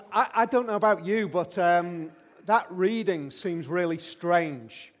I don't know about you, but that reading seems really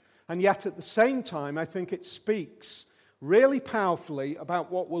strange. And yet at the same time, I think it speaks really powerfully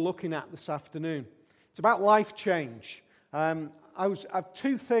about what we're looking at this afternoon. It's about life change.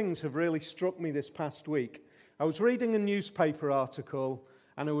 Two things have really struck me this past week. I was reading a newspaper article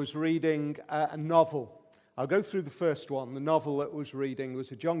and I was reading a novel. I'll go through the first one. The novel that I was reading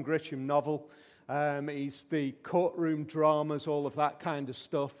was a John Grisham novel. He's the courtroom dramas, all of that kind of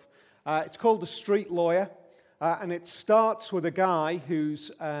stuff. It's called The Street Lawyer, and it starts with a guy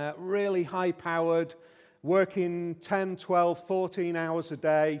who's really high-powered, working 10, 12, 14 hours a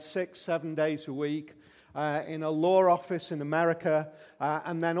day, 6, 7 days a week, in a law office in America,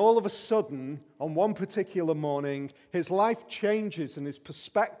 and then all of a sudden, on one particular morning, his life changes and his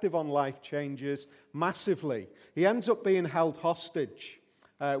perspective on life changes massively. He ends up being held hostage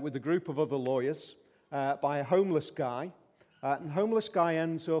with a group of other lawyers by a homeless guy, and the homeless guy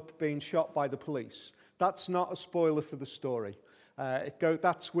ends up being shot by the police. That's not a spoiler for the story.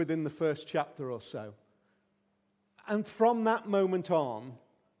 That's within the first chapter or so. And from that moment on,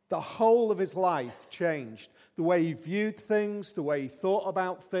 the whole of his life changed. The way he viewed things, the way he thought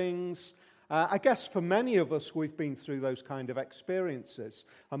about things. I guess for many of us, we've been through those kind of experiences.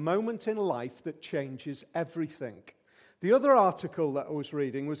 A moment in life that changes everything. The other article that I was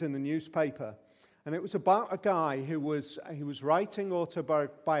reading was in the newspaper, and it was about a guy who was writing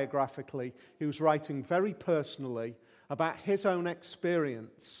autobiographically. He was writing very personally about his own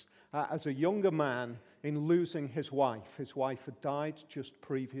experience as a younger man in losing his wife. His wife had died just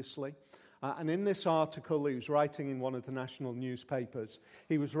previously. And in this article, he was writing in one of the national newspapers,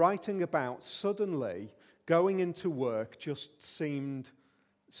 he was writing about suddenly going into work just seemed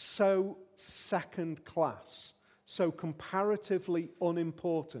so second class, so comparatively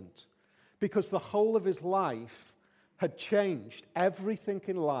unimportant, because the whole of his life had changed. Everything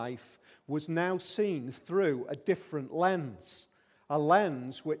in life was now seen through a different lens, a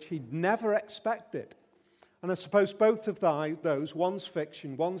lens which he'd never expected. And I suppose both of those, one's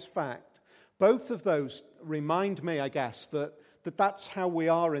fiction, one's fact, both of those remind me, I guess, that that's how we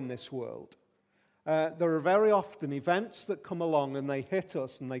are in this world. There are very often events that come along and they hit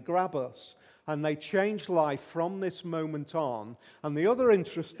us and they grab us and they change life from this moment on. And the other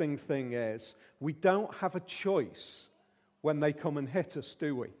interesting thing is we don't have a choice when they come and hit us,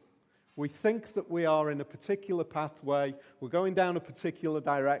 do we? We think that we are in a particular pathway, we're going down a particular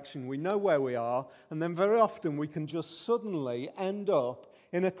direction, we know where we are, and then very often we can just suddenly end up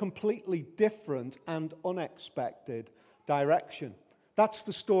in a completely different and unexpected direction. That's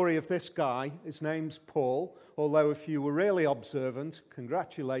the story of this guy. His name's Paul, although if you were really observant,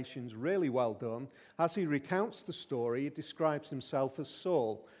 congratulations, really well done. As he recounts the story, he describes himself as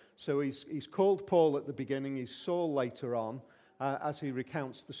Saul. So he's called Paul at the beginning, he's Saul later on, as he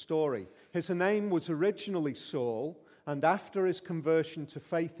recounts the story. His name was originally Saul, and after his conversion to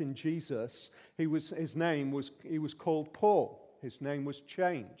faith in Jesus, he was called Paul. His name was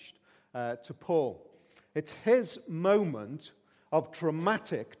changed to Paul. It's his moment of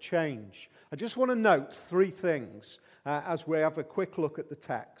dramatic change. I just want to note three things as we have a quick look at the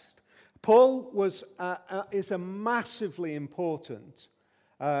text. Paul is a massively important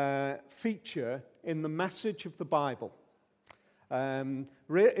feature in the message of the Bible.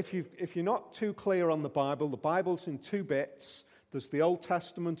 If you're not too clear on the Bible's in two bits. There's the Old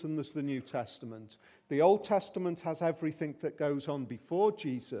Testament and there's the New Testament. The Old Testament has everything that goes on before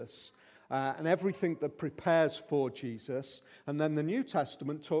Jesus and everything that prepares for Jesus. And then the New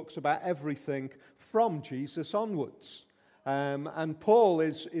Testament talks about everything from Jesus onwards. And Paul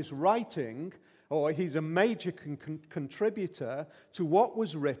is writing, or he's a major contributor to what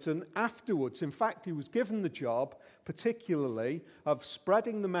was written afterwards. In fact, he was given the job, particularly, of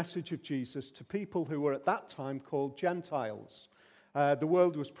spreading the message of Jesus to people who were at that time called Gentiles. The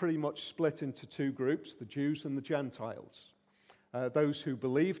world was pretty much split into two groups, the Jews and the Gentiles. Those who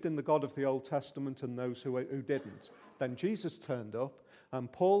believed in the God of the Old Testament and those who didn't. Then Jesus turned up, and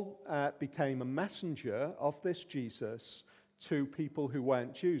Paul became a messenger of this Jesus to people who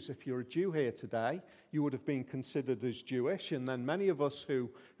weren't Jews. If you're a Jew here today, you would have been considered as Jewish, and then many of us who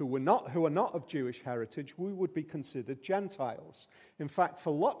are not of Jewish heritage, we would be considered Gentiles. In fact,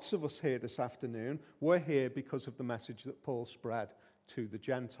 for lots of us here this afternoon, we're here because of the message that Paul spread to the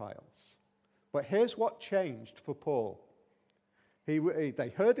Gentiles. But here's what changed for Paul.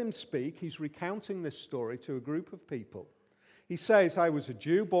 They heard him speak. He's recounting this story to a group of people. He says, I was a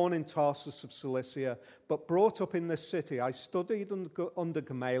Jew born in Tarsus of Cilicia, but brought up in this city. I studied under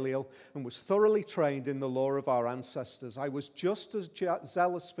Gamaliel and was thoroughly trained in the law of our ancestors. I was just as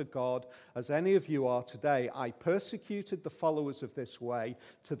zealous for God as any of you are today. I persecuted the followers of this way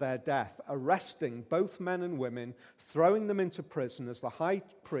to their death, arresting both men and women, throwing them into prison as the high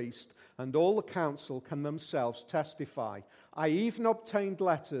priest and all the council can themselves testify. I even obtained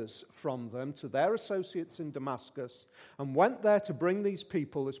letters from them to their associates in Damascus and went there to bring these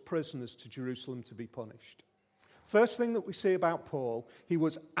people as prisoners to Jerusalem to be punished. First thing that we see about Paul, he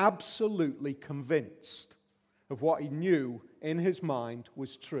was absolutely convinced of what he knew in his mind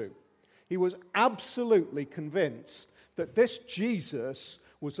was true. He was absolutely convinced that this Jesus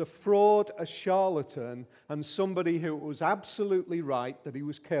was a fraud, a charlatan, and somebody who it was absolutely right that he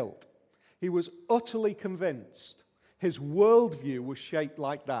was killed. He was utterly convinced. His worldview was shaped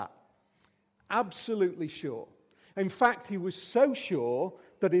like that. Absolutely sure. In fact, he was so sure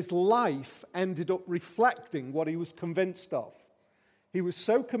that his life ended up reflecting what he was convinced of. He was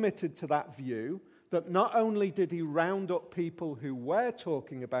so committed to that view that not only did he round up people who were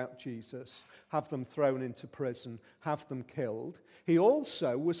talking about Jesus, have them thrown into prison, have them killed, he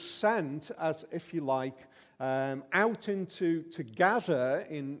also was sent as, if you like, out into to gather,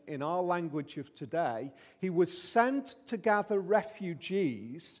 in our language of today, he was sent to gather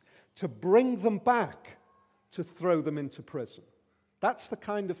refugees to bring them back, to throw them into prison. That's the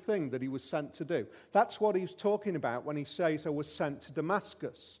kind of thing that he was sent to do. That's what he's talking about when he says, I was sent to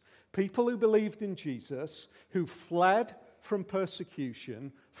Damascus. People who believed in Jesus, who fled from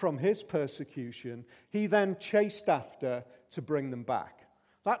persecution, from his persecution, he then chased after to bring them back.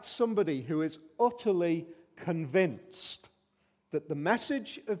 That's somebody who is utterly convinced that the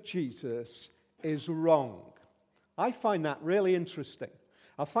message of Jesus is wrong. I find that really interesting.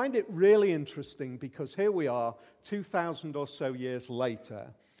 I find it really interesting because here we are 2,000 or so years later,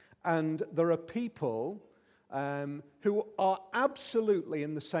 and there are people who are absolutely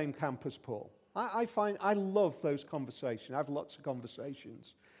in the same camp as Paul. I love those conversations. I have lots of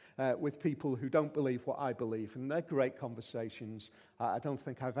conversations with people who don't believe what I believe, and they're great conversations. I don't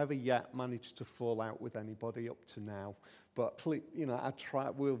think I've ever yet managed to fall out with anybody up to now, but please, I try.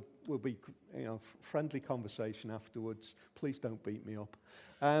 We'll be, friendly conversation afterwards. Please don't beat me up.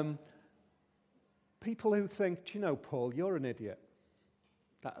 People who think, Paul, you're an idiot.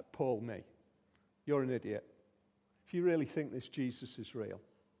 Paul, me. You're an idiot. If you really think this Jesus is real.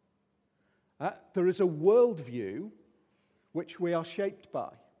 There is a worldview which we are shaped by.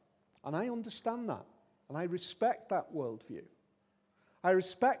 And I understand that. And I respect that worldview. I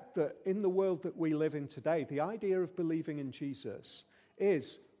respect that in the world that we live in today, the idea of believing in Jesus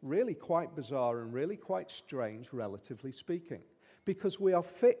is really quite bizarre and really quite strange, relatively speaking, because we are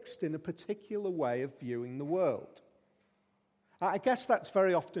fixed in a particular way of viewing the world. I guess that's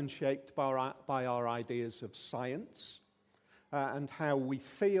very often shaped by our ideas of science and how we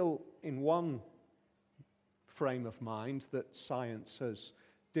feel in one frame of mind that science has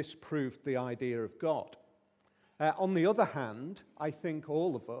disproved the idea of God. On the other hand, I think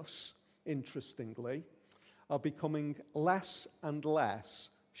all of us, interestingly, are becoming less and less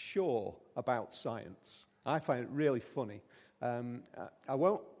sure about science. I find it really funny. I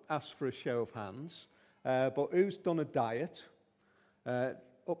won't ask for a show of hands, but who's done a diet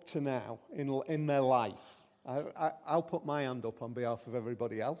up to now in their life? I'll put my hand up on behalf of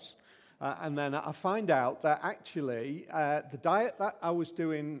everybody else. And then I find out that actually the diet that I was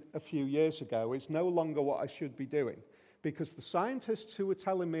doing a few years ago is no longer what I should be doing, because the scientists who were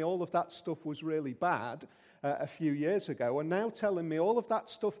telling me all of that stuff was really bad a few years ago are now telling me all of that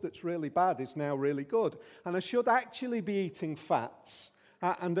stuff that's really bad is now really good. And I should actually be eating fats.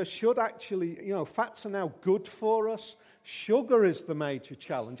 And I should actually, fats are now good for us. Sugar is the major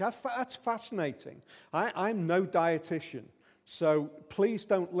challenge. That's fascinating. I'm no dietitian. So please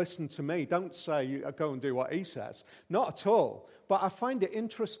don't listen to me. Don't say, go and do what he says. Not at all. But I find it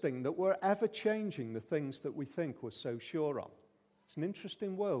interesting that we're ever changing the things that we think we're so sure on. It's an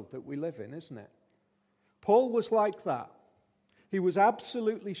interesting world that we live in, isn't it? Paul was like that. He was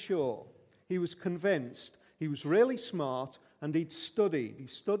absolutely sure. He was convinced. He was really smart, and he'd studied. He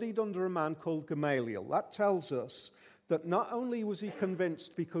studied under a man called Gamaliel. That tells us that not only was he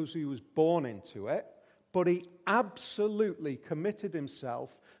convinced because he was born into it, but he absolutely committed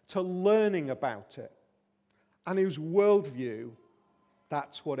himself to learning about it. And his worldview,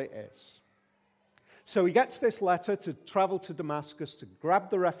 that's what it is. So he gets this letter to travel to Damascus, to grab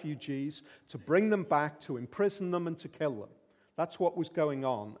the refugees, to bring them back, to imprison them, and to kill them. That's what was going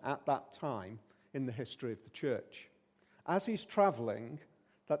on at that time in the history of the church. As he's traveling,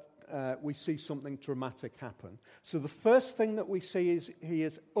 we see something dramatic happen. So the first thing that we see is he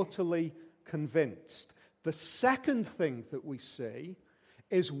is utterly convinced. The second thing that we see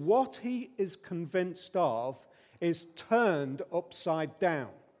is what he is convinced of is turned upside down,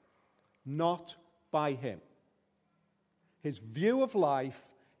 not by him. His view of life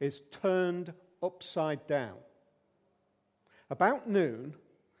is turned upside down. About noon,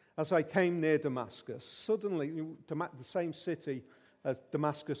 as I came near Damascus, suddenly, the same city as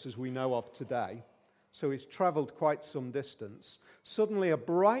Damascus as we know of today, so he's traveled quite some distance. Suddenly a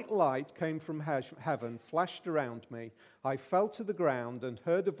bright light came from heaven, flashed around me. I fell to the ground and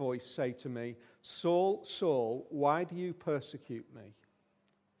heard a voice say to me, "Saul, Saul, why do you persecute me?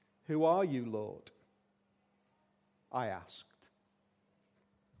 Who are you, Lord?" I asked.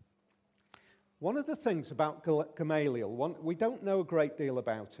 One of the things about Gamaliel, we don't know a great deal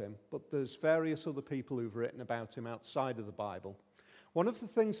about him, but there's various other people who've written about him outside of the Bible. One of the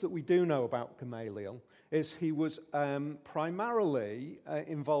things that we do know about Gamaliel is he was primarily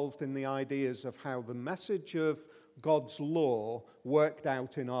involved in the ideas of how the message of God's law worked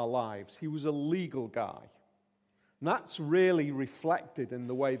out in our lives. He was a legal guy. And that's really reflected in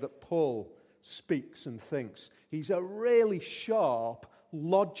the way that Paul speaks and thinks. He's a really sharp,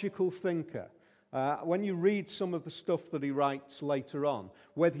 logical thinker. When you read some of the stuff that he writes later on,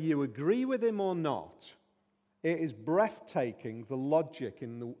 whether you agree with him or not, it is breathtaking, the logic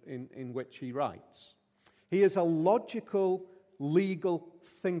in which he writes. He is a logical, legal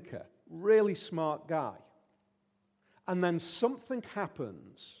thinker, really smart guy. And then something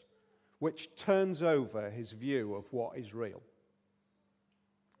happens which turns over his view of what is real.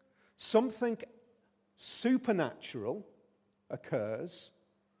 Something supernatural occurs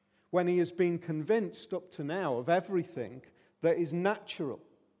when he has been convinced up to now of everything that is natural.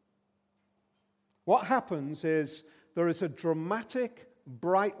 What happens is there is a dramatic,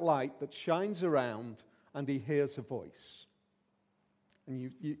 bright light that shines around, and he hears a voice. And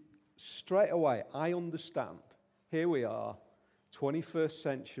you straight away, I understand. Here we are, 21st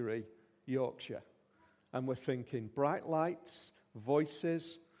century Yorkshire, and we're thinking bright lights,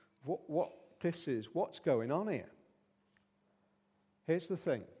 voices. What this is? What's going on here? Here's the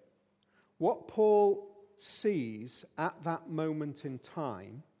thing. What Paul sees at that moment in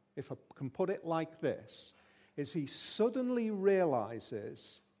time, if I can put it like this, is he suddenly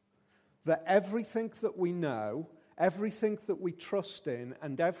realizes that everything that we know, everything that we trust in,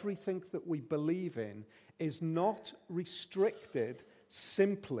 and everything that we believe in is not restricted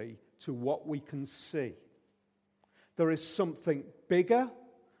simply to what we can see. There is something bigger,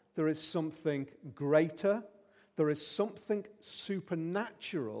 there is something greater, there is something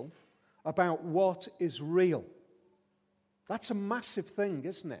supernatural about what is real. That's a massive thing,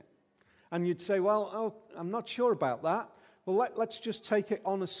 isn't it? And you'd say, well, I'm not sure about that. Well, let's just take it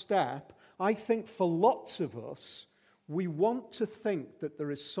on a step. I think for lots of us, we want to think that there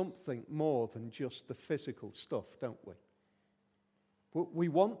is something more than just the physical stuff, don't we? We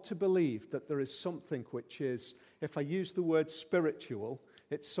want to believe that there is something which is, if I use the word spiritual,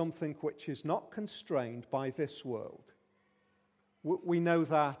 it's something which is not constrained by this world. We know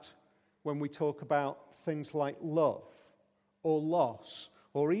that when we talk about things like love or loss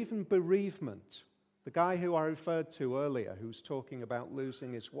or even bereavement. The guy who I referred to earlier who's talking about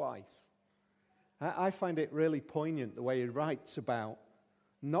losing his wife. I find it really poignant the way he writes about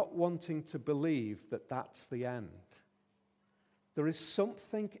not wanting to believe that that's the end. There is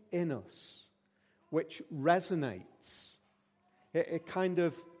something in us which resonates.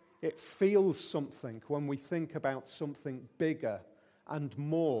 It feels something when we think about something bigger and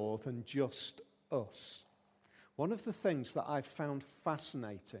more than just us. One of the things that I've found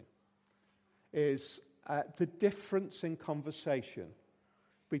fascinating is the difference in conversation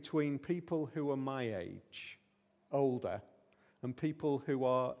between people who are my age, older, and people who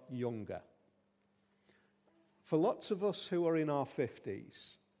are younger. For lots of us who are in our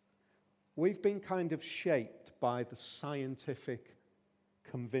 50s, we've been kind of shaped by the scientific,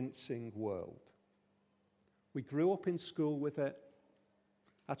 convincing world. We grew up in school with it.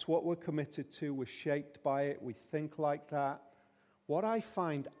 That's what we're committed to. We're shaped by it. We think like that. What I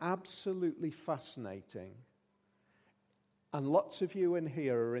find absolutely fascinating, and lots of you in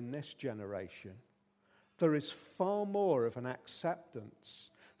here are in this generation, there is far more of an acceptance.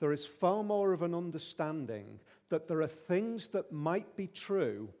 There is far more of an understanding that there are things that might be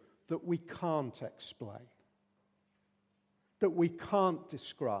true that we can't explain, that we can't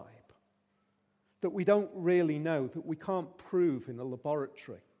describe, that we don't really know, that we can't prove in a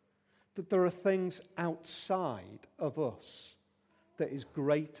laboratory, that there are things outside of us that is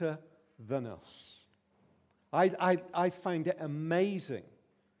greater than us. I find it amazing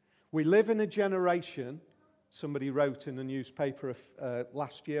We live in a generation, somebody wrote in a newspaper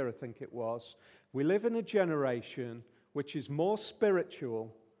last year, I think it was, we live in a generation which is more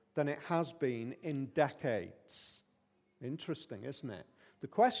spiritual than it has been in decades. Interesting, isn't it? The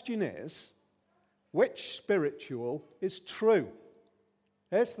question is, which spiritual is true?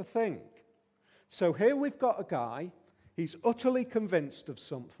 Here's the thing. So here we've got a guy, he's utterly convinced of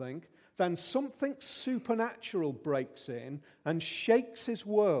something, then something supernatural breaks in and shakes his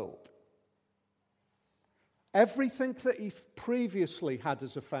world. Everything that he previously had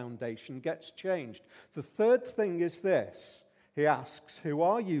as a foundation gets changed. The third thing is this. He asks, "Who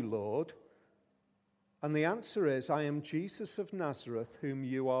are you, Lord?" And the answer is, "I am Jesus of Nazareth, whom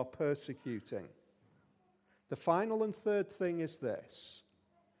you are persecuting." The final and third thing is this.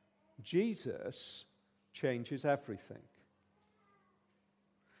 Jesus changes everything.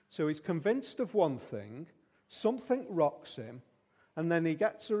 So he's convinced of one thing, something rocks him, and then he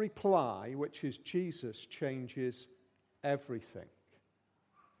gets a reply, which is Jesus changes everything.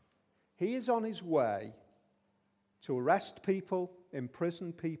 He is on his way to arrest people,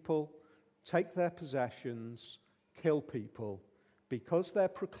 imprison people, take their possessions, kill people, because they're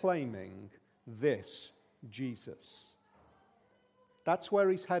proclaiming this Jesus. That's where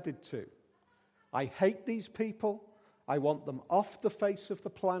he's headed to. I hate these people. I want them off the face of the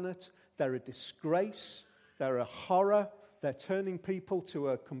planet. They're a disgrace. They're a horror. They're turning people to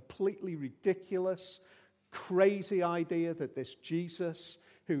a completely ridiculous, crazy idea that this Jesus,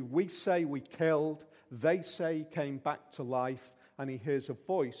 who we say we killed, they say he came back to life, and he hears a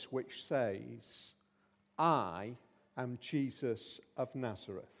voice which says, "I am Jesus of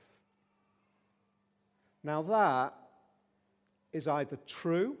Nazareth." Now that is either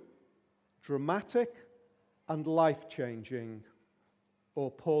true, dramatic, and life-changing,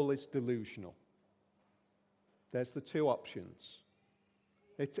 or Paul is delusional. There's the two options.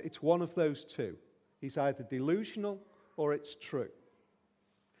 It's one of those two. He's either delusional or it's true.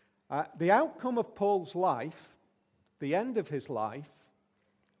 The outcome of Paul's life, the end of his life,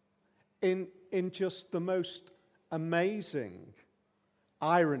 in just the most amazing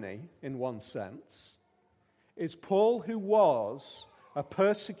irony, in one sense, is Paul, who was a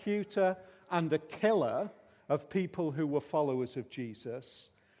persecutor and a killer of people who were followers of Jesus,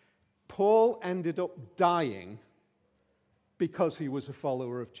 Paul ended up dying because he was a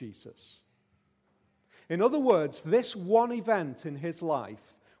follower of Jesus. In other words, this one event in his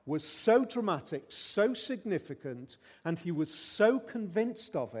life was so dramatic, so significant, and he was so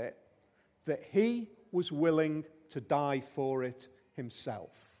convinced of it that he was willing to die for it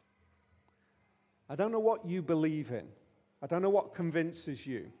himself. I don't know what you believe in. I don't know what convinces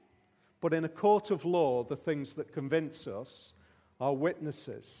you. But in a court of law, the things that convince us are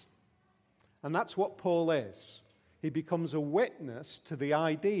witnesses. And that's what Paul is. He becomes a witness to the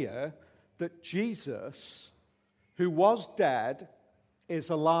idea that Jesus, who was dead, is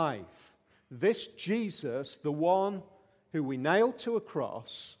alive. This Jesus, the one who we nailed to a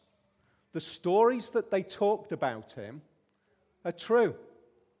cross, the stories that they talked about him are true.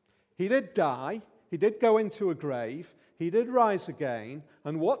 He did die. He did go into a grave. He did rise again,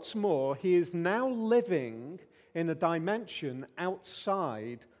 and what's more, he is now living in a dimension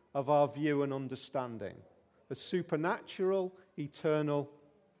outside of our view and understanding, a supernatural, eternal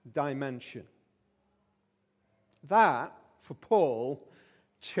dimension. That, for Paul,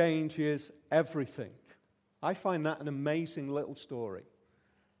 changes everything. I find that an amazing little story.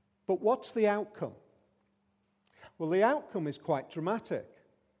 But what's the outcome? Well, the outcome is quite dramatic.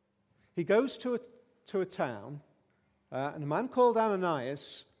 He goes to a town, and a man called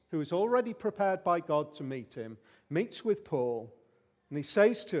Ananias, who is already prepared by God to meet him, meets with Paul, and he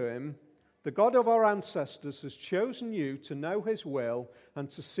says to him, "The God of our ancestors has chosen you to know his will and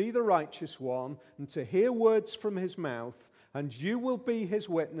to see the righteous one and to hear words from his mouth, and you will be his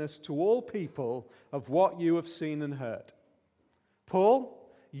witness to all people of what you have seen and heard." Paul,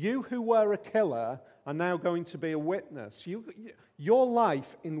 you who were a killer are now going to be a witness. Your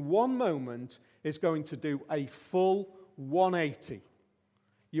life in one moment is going to do a full 180.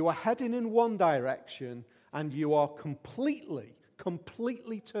 You are heading in one direction and you are completely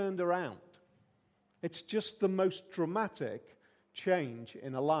turned around. It's just the most dramatic change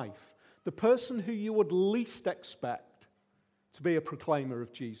in a life. The person who you would least expect to be a proclaimer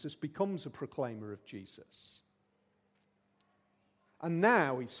of Jesus becomes a proclaimer of Jesus. And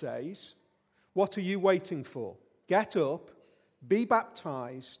now, he says, what are you waiting for? Get up, be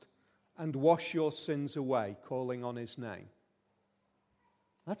baptized, and wash your sins away, calling on his name.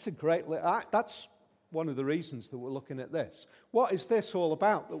 That's that's one of the reasons that we're looking at this. What is this all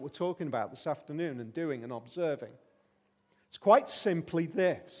about that we're talking about this afternoon and doing and observing? It's quite simply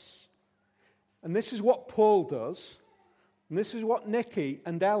this. And this is what Paul does. And this is what Nikki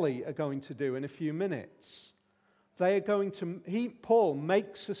and Ellie are going to do in a few minutes. Paul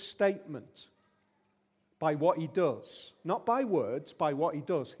makes a statement by what he does. Not by words, by what he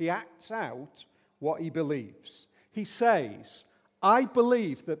does. He acts out what he believes. He says, I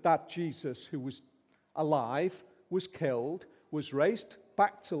believe that Jesus who was alive, was killed, was raised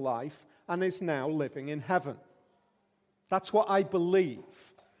back to life, and is now living in heaven. That's what I believe.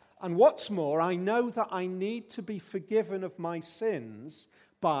 And what's more, I know that I need to be forgiven of my sins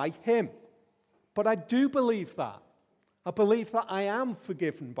by him. But I do believe that. I believe that I am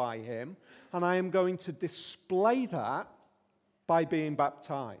forgiven by him, and I am going to display that by being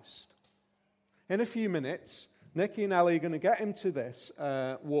baptized. In a few minutes, Nikki and Ellie are going to get into this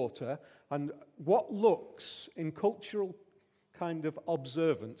water, and what looks in cultural kind of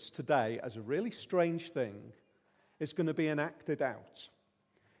observance today as a really strange thing is going to be enacted out.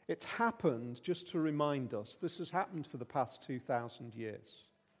 It's happened, just to remind us, this has happened for the past 2,000 years.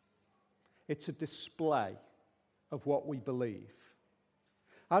 It's a display of what we believe.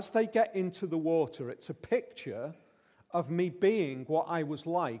 As they get into the water, it's a picture of me being what I was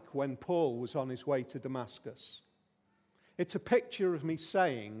like when Paul was on his way to Damascus. It's a picture of me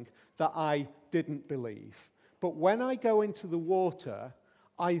saying that I didn't believe. But when I go into the water,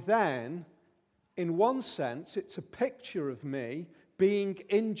 I then, in one sense, it's a picture of me being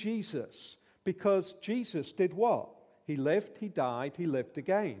in Jesus. Because Jesus did what? He lived, he died, he lived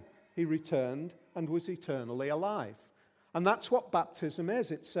again. He returned and was eternally alive. And that's what baptism is.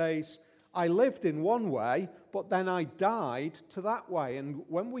 It says, I lived in one way, but then I died to that way. And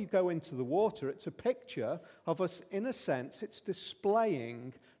when we go into the water, it's a picture of us, in a sense, it's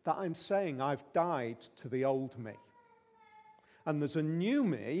displaying that I'm saying I've died to the old me. And there's a new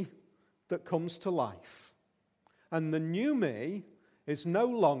me that comes to life. And the new me is no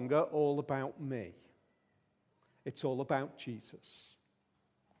longer all about me. It's all about Jesus.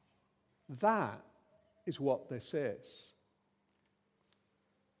 That is what this is.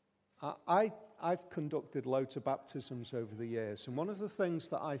 I've conducted loads of baptisms over the years, and one of the things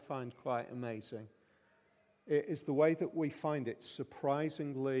that I find quite amazing is the way that we find it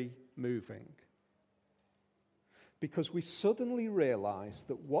surprisingly moving. Because we suddenly realize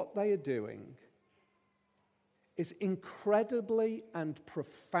that what they are doing is incredibly and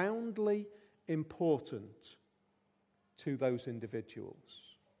profoundly important to those individuals.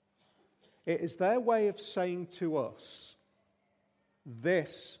 It is their way of saying to us,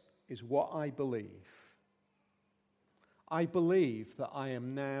 this is what I believe. I believe that I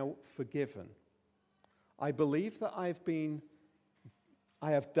am now forgiven. I believe that I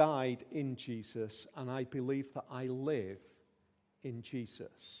have died in Jesus, and I believe that I live in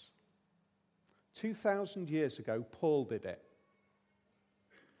Jesus. 2,000 years ago, Paul did it.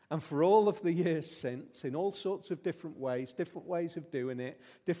 And for all of the years since, in all sorts of different ways of doing it,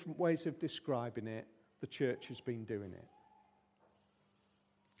 different ways of describing it, the church has been doing it.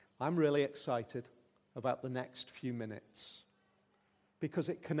 I'm really excited about the next few minutes because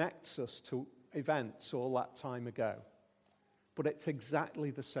it connects us to events all that time ago. But it's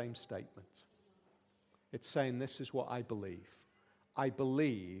exactly the same statement. It's saying, this is what I believe. I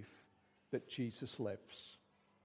believe that Jesus lives.